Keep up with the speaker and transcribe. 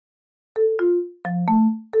Good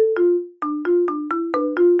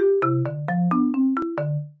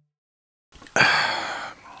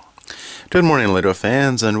morning, Lido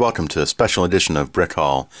fans, and welcome to a special edition of Brick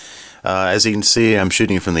Hall. As you can see, I'm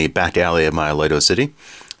shooting from the back alley of my Lido city.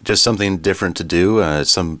 Just something different to do,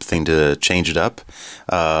 something to change it up.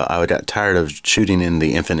 I got tired of shooting in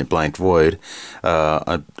the infinite blank void.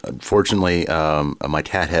 Unfortunately, my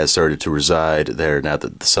cat has started to reside there now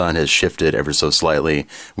that the sun has shifted ever so slightly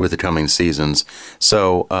with the coming seasons.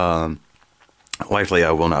 So, likely I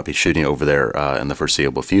will not be shooting over there in the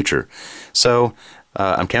foreseeable future. So,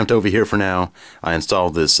 I'm camped over here for now. I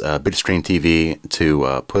installed this big screen TV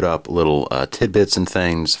to put up little tidbits and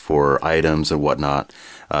things for items and whatnot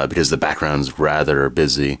because the background's rather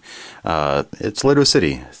busy. It's Lido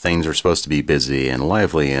City. Things are supposed to be busy and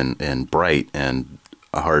lively and bright and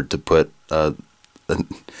hard to put a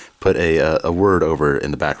word over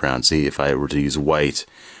in the background. See, if I were to use white,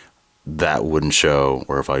 that wouldn't show,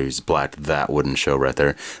 or if I use black, that wouldn't show right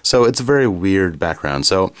there. So it's a very weird background.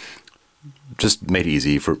 So just made it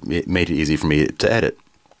easy for me to edit.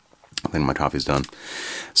 I think my coffee's done.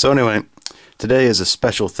 So anyway, today is a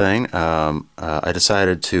special thing. I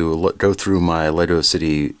decided to go through my Lido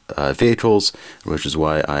City vehicles, which is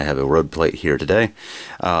why I have a road plate here today,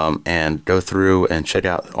 and go through and check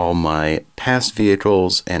out all my past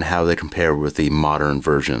vehicles and how they compare with the modern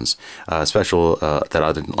versions. Special that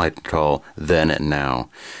I'd like to call Then and Now.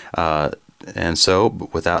 And so,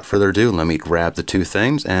 without further ado, let me grab the two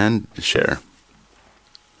things and share.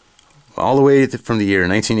 All the way from the year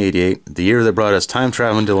 1988, the year that brought us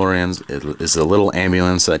time-traveling DeLoreans, is the little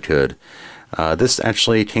ambulance that could. This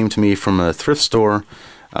actually came to me from a thrift store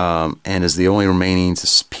and is the only remaining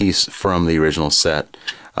piece from the original set.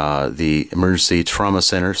 The Emergency Trauma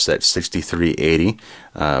Center set 6380,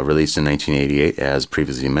 released in 1988, as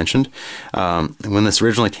previously mentioned. When this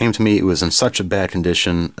originally came to me, it was in such a bad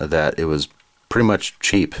condition that it was pretty much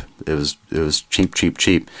cheap. It was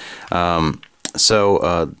cheap.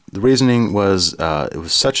 So the reasoning was it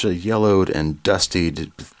was such a yellowed and dusty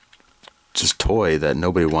just toy that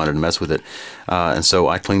nobody wanted to mess with it. And so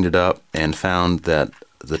I cleaned it up and found that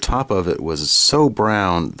the top of it was so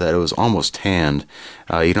brown that it was almost tanned.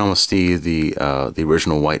 You can almost see the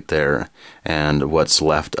original white there and what's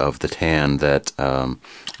left of the tan that I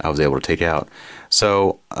was able to take out.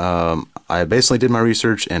 So I basically did my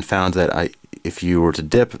research and found that if you were to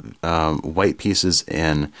dip white pieces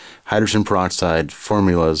in hydrogen peroxide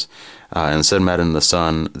formulas and set them out in the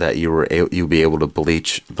sun, that you'd be able to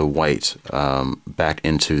bleach the white back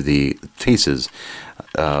into the pieces.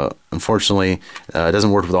 Unfortunately, it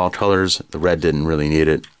doesn't work with all colors. The red didn't really need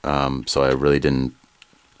it, so I really didn't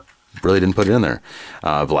put it in there.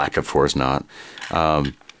 Black, of course, not.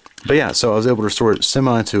 But yeah, so I was able to restore it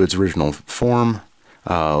semi to its original form.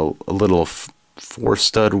 A little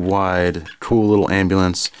 4-stud wide, cool little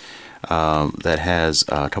ambulance that has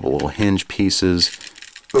a couple little hinge pieces.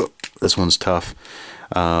 This one's tough.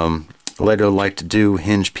 Lego liked to do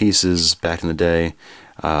hinge pieces back in the day.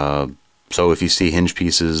 So if you see hinge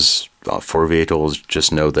pieces for vehicles,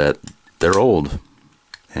 just know that they're old.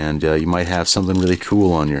 And you might have something really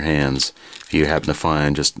cool on your hands if you happen to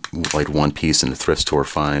find just like one piece in a thrift store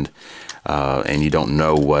find and you don't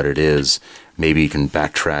know what it is. Maybe you can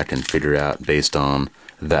backtrack and figure out based on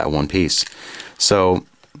that one piece. So,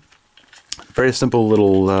 very simple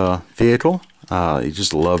little vehicle. You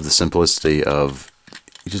just love the simplicity of.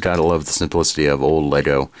 You just gotta love the simplicity of old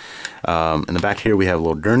Lego. In the back here we have a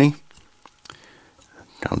little gurney.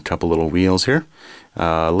 Got a couple little wheels here.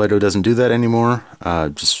 Lego doesn't do that anymore.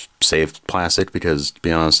 Just saved plastic because, to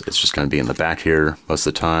be honest, it's just going to be in the back here most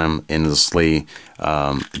of the time, endlessly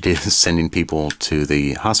sending people to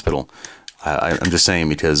the hospital. I'm just saying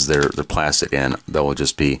because they're plastic and they'll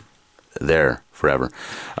just be there forever.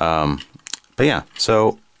 But yeah,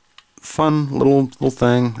 so fun little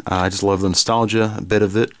thing. I just love the nostalgia a bit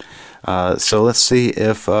of it. So let's see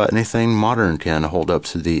if anything modern can hold up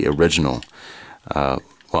to the original.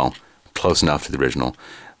 Well, close enough to the original.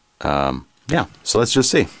 Yeah, so let's just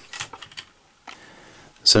see.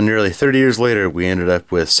 So nearly 30 years later, we ended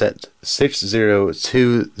up with set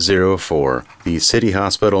 60204, the city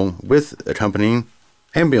hospital with accompanying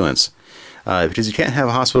ambulance. Because you can't have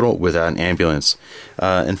a hospital without an ambulance.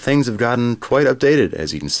 And things have gotten quite updated,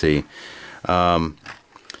 as you can see.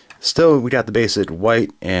 Still, we got the basic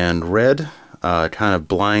white and red kind of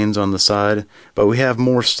blinds on the side, but we have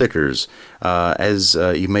more stickers. As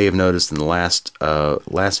you may have noticed in the last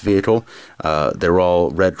vehicle, they're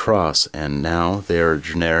all Red Cross, and now they're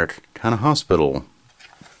generic kind of hospital.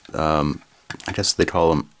 I guess they call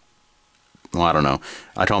them well, I don't know.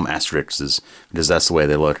 I call them asterisks because that's the way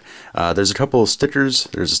they look. There's a couple of stickers.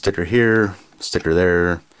 There's a sticker here, sticker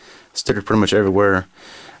there, sticker pretty much everywhere.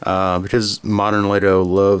 Because modern Lego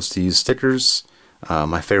loves to use stickers.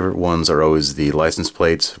 My favorite ones are always the license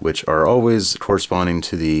plates, which are always corresponding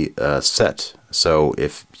to the set. So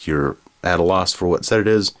if you're at a loss for what set it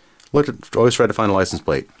is, always try to find a license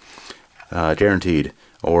plate, guaranteed,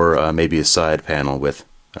 or maybe a side panel with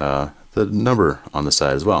the number on the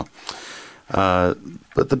side as well.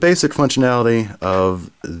 But the basic functionality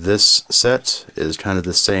of this set is kind of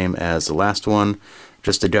the same as the last one.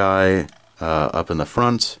 Just a guy up in the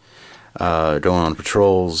front, going on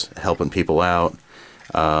patrols, helping people out.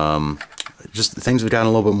 Just things have gotten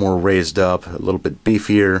a little bit more raised up, a little bit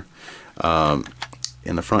beefier.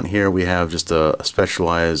 In the front here we have just a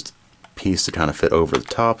specialized piece to kind of fit over the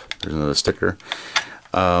top. There's another sticker.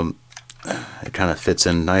 It kind of fits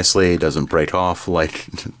in nicely, doesn't break off like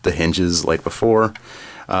the hinges like before.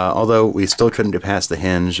 Although we still couldn't get past the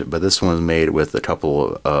hinge, but this one's made with a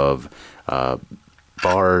couple of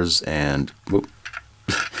bars and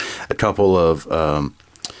a couple of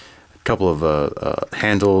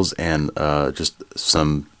handles and just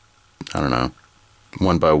some, I don't know,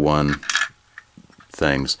 1x1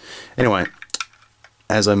 things. Anyway,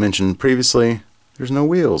 as I mentioned previously, there's no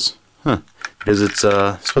wheels, because it's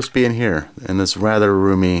supposed to be in here in this rather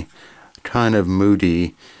roomy, kind of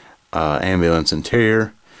moody ambulance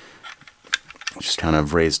interior, just kind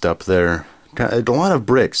of raised up there. A lot of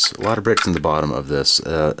bricks in the bottom of this,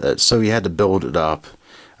 so you had to build it up,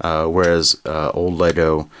 whereas old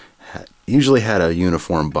Lego usually had a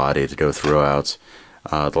uniform body to go throughout.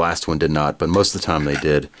 The last one did not, but most of the time they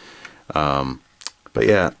did. But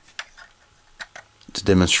yeah, to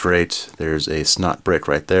demonstrate, there's a snot brick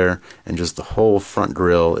right there, and just the whole front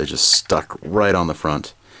grille is just stuck right on the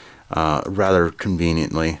front, rather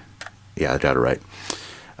conveniently. Yeah, I got it right.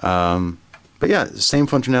 But yeah, same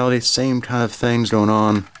functionality, same kind of things going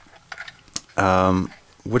on,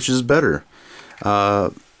 which is better.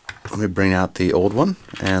 Let me bring out the old one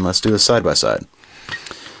and let's do a side-by-side.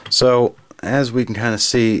 So as we can kind of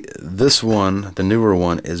see, this one, the newer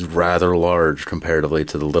one, is rather large comparatively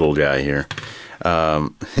to the little guy here.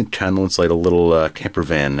 It kind of looks like a little camper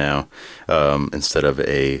van now, instead of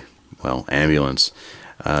a, well, ambulance.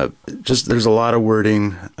 Just there's a lot of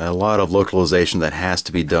wording, a lot of localization that has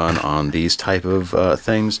to be done on these type of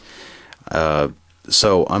things.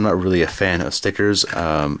 So I'm not really a fan of stickers.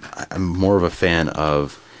 I'm more of a fan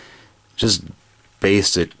of just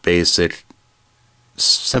basic,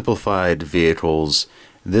 simplified vehicles.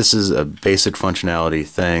 This is a basic functionality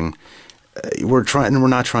thing. We're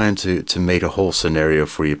not trying to make a whole scenario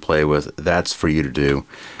for you to play with. That's for you to do,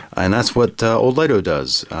 and that's what old Lego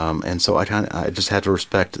does. And so I just have to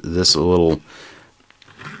respect this little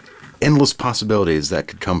endless possibilities that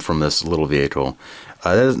could come from this little vehicle.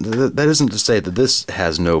 That isn't to say that this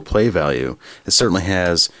has no play value. It certainly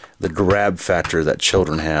has the grab factor that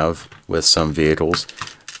children have with some vehicles.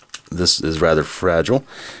 This is rather fragile.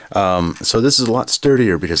 So this is a lot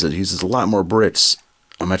sturdier because it uses a lot more bricks.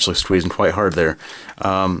 I'm actually squeezing quite hard there.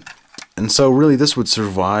 And so really this would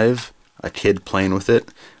survive a kid playing with it.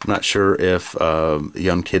 I'm not sure if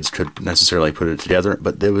young kids could necessarily put it together,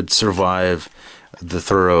 but they would survive the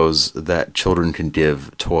throws that children can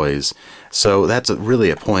give toys. So that's really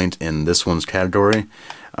a point in this one's category.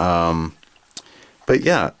 But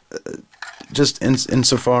yeah, just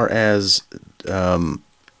insofar as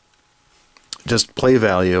just play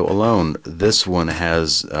value alone, this one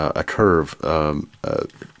has a curve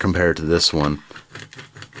compared to this one.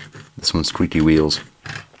 This one's squeaky wheels.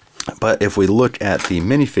 But if we look at the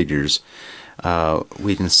minifigures,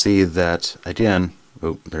 we can see that, again,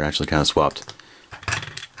 oh, they're actually kind of swapped.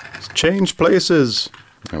 Change places.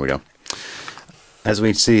 There we go. As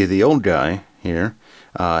we see, the old guy here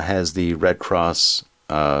has the Red Cross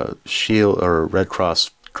shield, or Red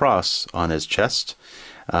Cross cross on his chest,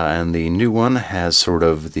 and the new one has sort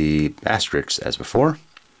of the asterisks as before.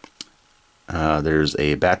 There's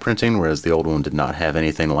a bat printing, whereas the old one did not have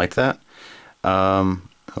anything like that. Oh,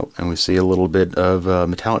 and we see a little bit of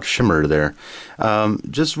metallic shimmer there.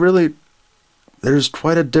 Just really, there's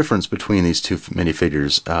quite a difference between these two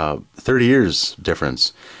minifigures. 30 years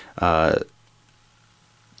difference.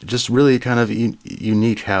 Just really kind of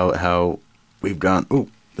unique how we've gone. Ooh,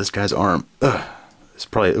 this guy's arm. Ugh,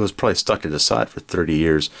 it was probably stuck to the side for 30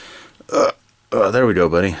 years. There we go,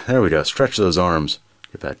 buddy. There we go. Stretch those arms.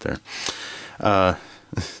 Get back there.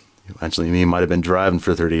 Actually, he might have been driving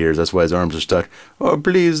for 30 years. That's why his arms are stuck. Oh,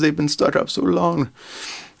 please, they've been stuck up so long.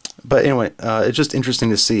 But anyway, it's just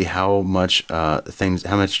interesting to see how much things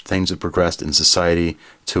have progressed in society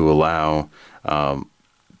to allow,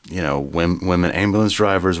 women ambulance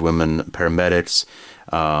drivers, women paramedics,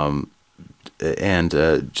 and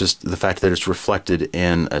just the fact that it's reflected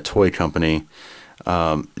in a toy company,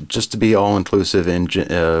 just to be all inclusive and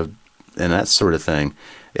that sort of thing.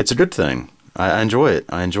 It's a good thing. I enjoy it.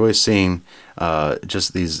 I enjoy seeing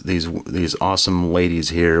just these awesome ladies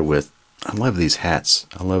here with. I love these hats.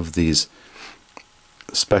 I love these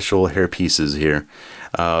special hair pieces here.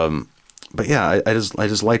 But yeah, I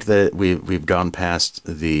just like that we've gone past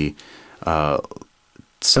the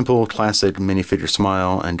simple classic minifigure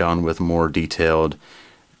smile and gone with more detailed,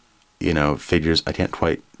 figures. I can't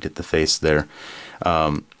quite get the face there.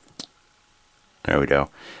 There we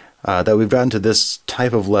go. That we've gotten to this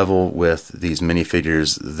type of level with these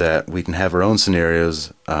minifigures that we can have our own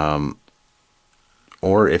scenarios,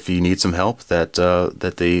 or if you need some help, that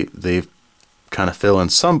they kind of fill in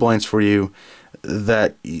some blanks for you,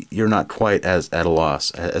 that you're not quite as at a loss.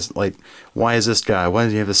 As like, why is this guy? Why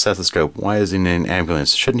does he have a stethoscope? Why is he in an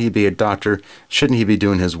ambulance? Shouldn't he be a doctor? Shouldn't he be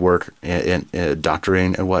doing his work in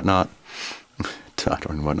doctoring and whatnot?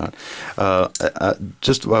 Doctoring and whatnot. I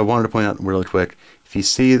wanted to point out really quick. If you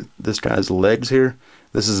see this guy's legs here,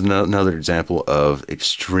 this is another example of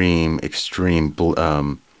extreme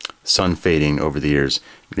sun fading over the years,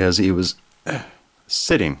 because he was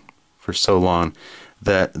sitting for so long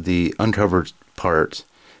that the uncovered part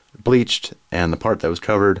bleached, and the part that was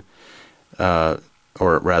covered, or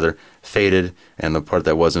rather faded, and the part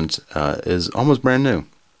that wasn't is almost brand new.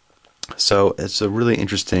 So it's a really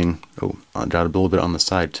interesting. Oh, I got a little bit on the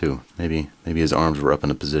side too. Maybe his arms were up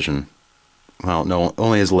in a position. Well, no,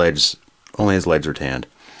 only his legs. Only his legs are tanned.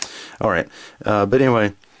 All right, but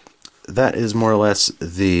anyway, that is more or less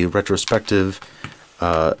the retrospective.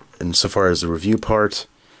 Insofar as the review part,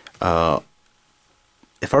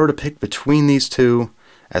 if I were to pick between these two,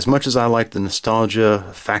 as much as I like the nostalgia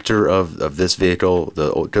factor of this vehicle,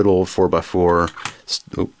 the good old 4x4,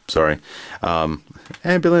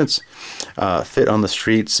 ambulance, fit on the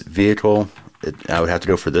streets vehicle, I would have to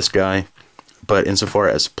go for this guy. But insofar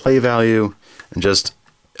as play value and just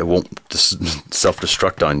it won't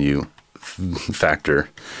self-destruct on you factor,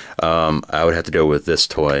 I would have to go with this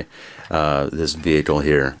toy, this vehicle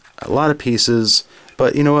here. A lot of pieces,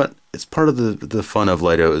 but you know what? It's part of the fun of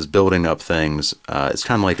Lego is building up things. It's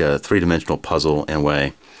kind of like a three-dimensional puzzle in a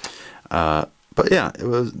way. But yeah, it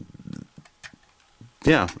was.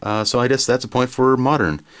 Yeah, so I guess that's a point for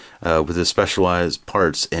modern, with the specialized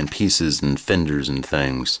parts and pieces and fenders and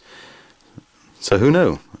things. So who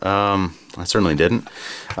knew? I certainly didn't.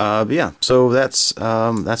 But yeah, so that's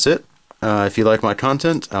it. If you like my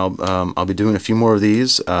content, I'll be doing a few more of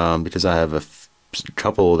these because I have a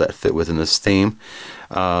couple that fit within this theme.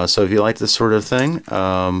 So if you like this sort of thing,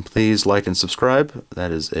 please like and subscribe.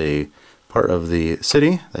 That is a part of the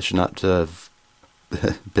city that should not have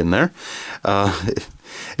been there.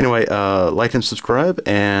 Anyway, like and subscribe,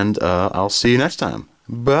 and I'll see you next time.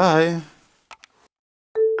 Bye.